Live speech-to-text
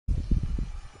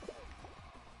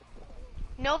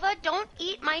Nova, don't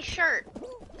eat my shirt.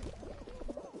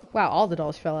 Wow, all the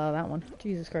dolls fell out of that one.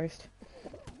 Jesus Christ.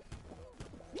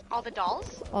 All the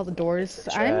dolls? All the doors.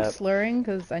 I'm slurring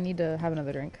because I need to have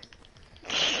another drink.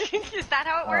 Is that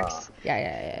how it works?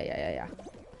 Yeah.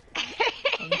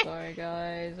 I'm sorry,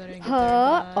 guys. I didn't get there in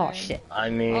time. Oh, shit. I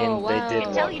mean, I they did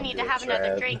can tell want you to need do to a have another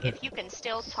trap. drink if you can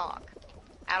still talk.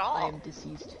 At all. I am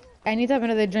deceased. I need to have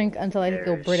another drink until I go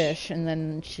There's- British, and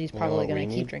then she's probably gonna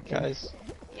keep drinking. Guys,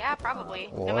 Yeah, probably.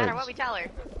 No matter what we tell her.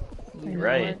 You're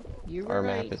Right. You were our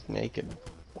right. map is naked.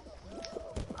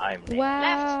 I'm naked.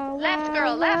 Wow. Left,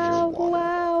 girl, left.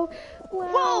 Wow.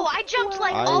 Whoa, I jumped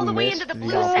like I all the way into missed the the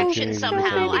blue section opportunity to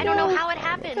somehow. say I don't know goodbye. how it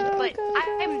happened, but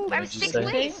I was What'd you 6th say?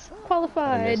 place. I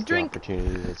Qualified. missed the Drink.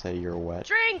 opportunity to say you're wet.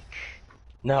 Drink!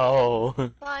 No.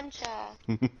 Plancha.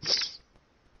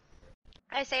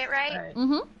 I say it right? Alright.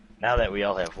 Mm-hmm. Now that we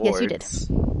all have words. Yes, you did.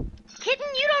 Kitten,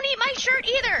 you don't eat my shirt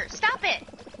either! Stop it!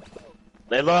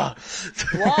 Layla!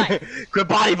 What? Quit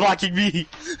body blocking me!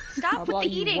 Stop How with about the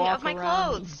you eating walk of my around,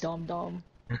 clothes. you dumb.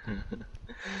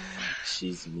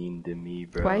 She's mean to me,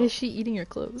 bro. Why is she eating your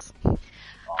clothes?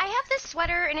 I have this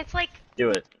sweater and it's like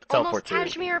Do it. Teleport almost to it.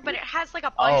 cashmere, but it has like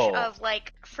a bunch Oh. of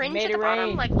like fringe Made at it the bottom,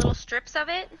 rain. like little strips of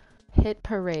it Hit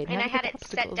parade. And Now I get had the it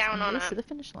set obstacles down and on race a- to the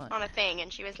finish line. on a thing,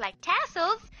 and she was like,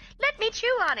 "Tassels, let me chew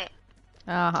on it."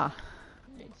 Uh-huh.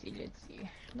 Let's see.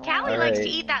 No. Callie likes to Alright.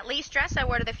 eat that lace dress I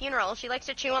wore to the funeral. She likes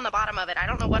to chew on the bottom of it. I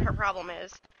don't know what her problem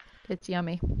is. It's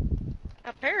yummy.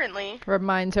 Apparently.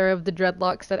 Reminds her of the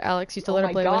dreadlocks that Alex used to Oh let her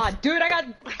my play god, with. dude, I got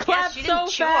Yes, clapped she didn't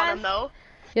so chew on fast. them though.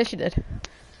 Yes, she did.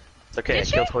 It's okay, I Did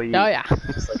she? killed Hoyi. Oh, yeah.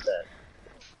 Just like that.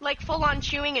 Like full on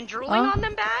chewing and drooling Huh? on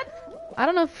them bad? I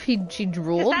don't know if she 'Cause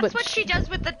drooled, that's but what she does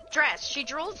with the dress. She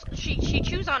drools. She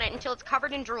chews on it until it's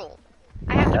covered in drool.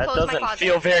 I have to That close my doesn't closet.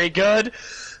 feel very good.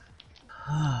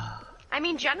 I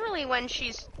mean, generally when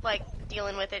she's like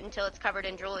dealing with it until it's covered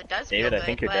in drool, it does David, feel I good.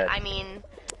 think you're but dead. I mean,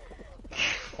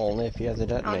 Only if he has a I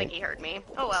don't think detonate. he heard me.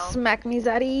 Oh well. smack me,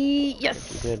 Zaddy.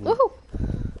 Yes. He didn't. Woohoo.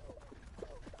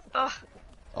 Ugh.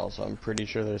 Also, I'm pretty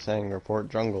sure they're saying report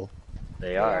jungle.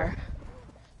 They are.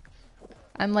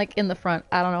 I'm like in the front.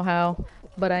 I don't know how,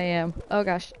 but I am. Oh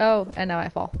gosh. Oh, and now I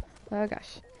fall. Oh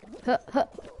gosh. Huh, huh.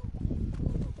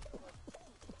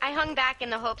 I hung back in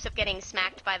the hopes of getting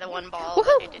smacked by the one ball, Woohoo!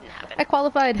 but it didn't happen. I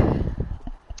qualified.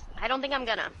 I don't think I'm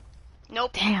gonna.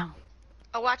 Nope. Damn.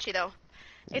 I'll watch you though.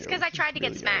 It's because I tried to get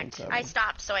really smacked. going, I Kevin.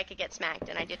 stopped so I could get smacked,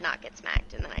 and I did not get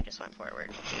smacked, and then I just went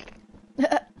forward.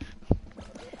 What's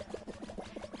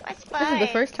fun? This is the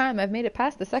first time I've made it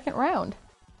past the second round.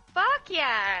 Fuck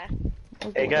yeah!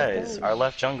 Hey guys, our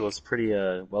left jungle is pretty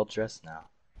well dressed now.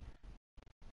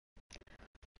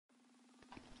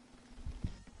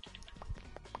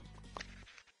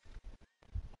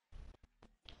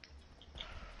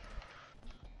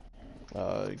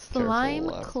 Slime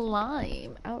careful,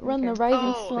 climb. Outrun the Okay.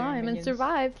 rising Oh. slime and Minions.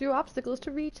 survive through obstacles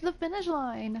to reach the finish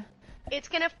line. It's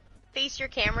gonna face your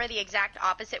camera the exact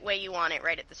opposite way you want it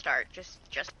right at the start.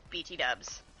 Just BT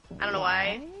dubs. I don't know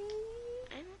why.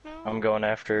 I don't know. I'm going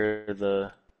after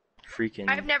the freaking.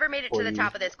 I've never made it to the Hoyi.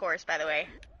 top of this course, by the way.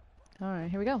 Alright,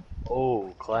 here we go.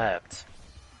 Oh, clapped.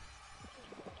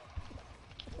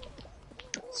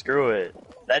 Screw it.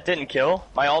 That didn't kill.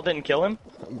 My ult didn't kill him.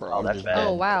 Bro, Oh, I'm that's just bad.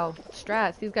 Oh wow.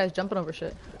 Strats. These guys jumping over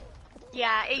shit.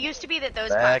 Yeah, it used to be that those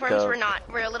Back platforms up.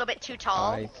 were a little bit too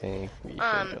tall. I think we should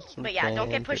just But yeah, don't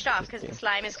get ran pushed to off because the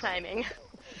slime is climbing.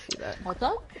 See that. What's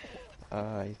up?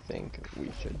 I think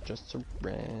we should just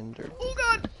surrender. Oh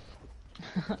god!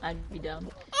 I'd be down.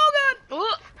 Oh god!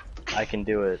 Ooh. I can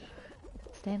do it.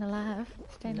 Staying alive.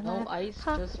 Staying No alive. ice,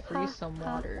 Ha, just freeze some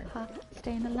ha, water. Ha,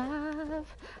 staying alive.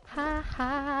 Ha,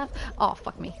 ha. Oh,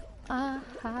 fuck me. I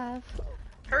have.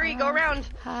 Hurry, go around.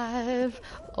 Have.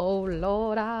 Oh,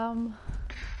 Lord,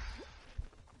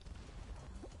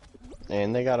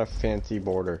 And they got a fancy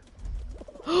border.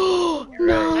 No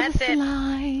That's it.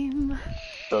 slime.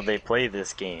 So they play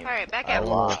this game. Alright, back I up. don't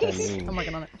know what that means. I'm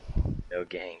working on it. No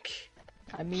gank.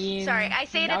 I mean, Sorry, I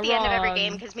say it at not the end of every wrong.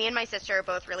 game because me and my sister are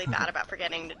both really bad about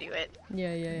forgetting to do it.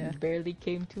 Yeah, yeah, yeah. You barely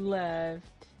came to left,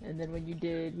 and then when you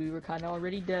did, we were kind of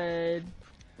already dead.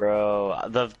 Bro,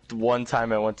 the one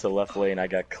time I went to left lane, I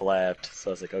got clapped. So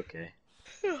I was like, okay.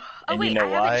 Oh And wait, you know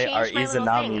I why? haven't Our changed my little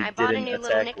Izanami thing. I bought a didn't new little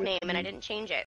attack nickname with and I me. didn't change it.